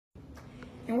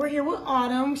And we're here with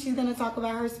Autumn. She's going to talk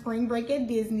about her spring break at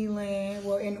Disneyland,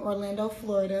 well, in Orlando,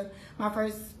 Florida.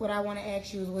 What I want to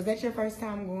ask you is, was that your first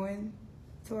time going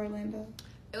to Orlando?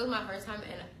 It was my first time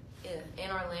in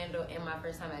Orlando and my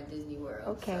first time at Disney World.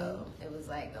 Okay. So it was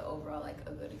like overall like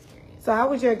a good experience. So how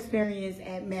was your experience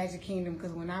at Magic Kingdom?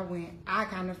 Because when I went, I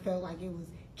kind of felt like it was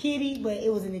kiddie, but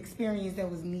it was an experience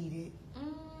that was needed.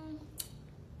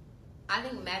 I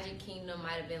think Magic Kingdom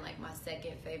might have been like my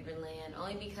second favorite land,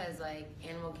 only because like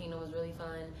Animal Kingdom was really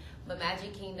fun, but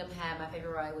Magic Kingdom had my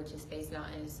favorite ride, which is Space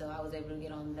Mountain, so I was able to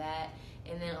get on that.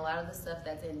 And then a lot of the stuff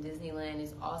that's in Disneyland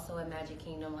is also at Magic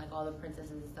Kingdom, like all the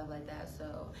princesses and stuff like that.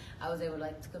 So I was able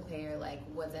to compare like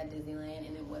what's at Disneyland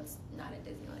and then what's not at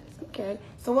Disneyland. Okay.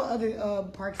 So what other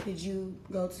parks did you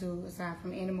go to aside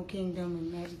from Animal Kingdom and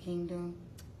Magic Kingdom?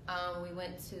 We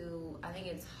went to, I think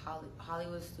it's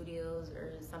Hollywood Studios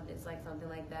or something. It's like something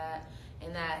like that,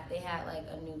 and that they had like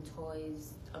a new Toy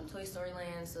Story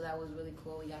Land, so that was really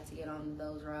cool. We got to get on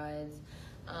those rides.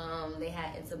 They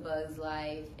had It's a Bug's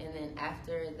Life, and then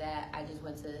after that, I just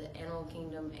went to Animal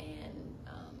Kingdom and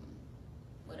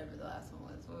whatever the last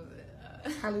one was. What was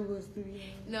it? Hollywood Studios.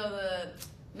 No, the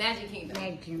Magic Kingdom.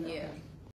 Magic Kingdom. Yeah. Okay.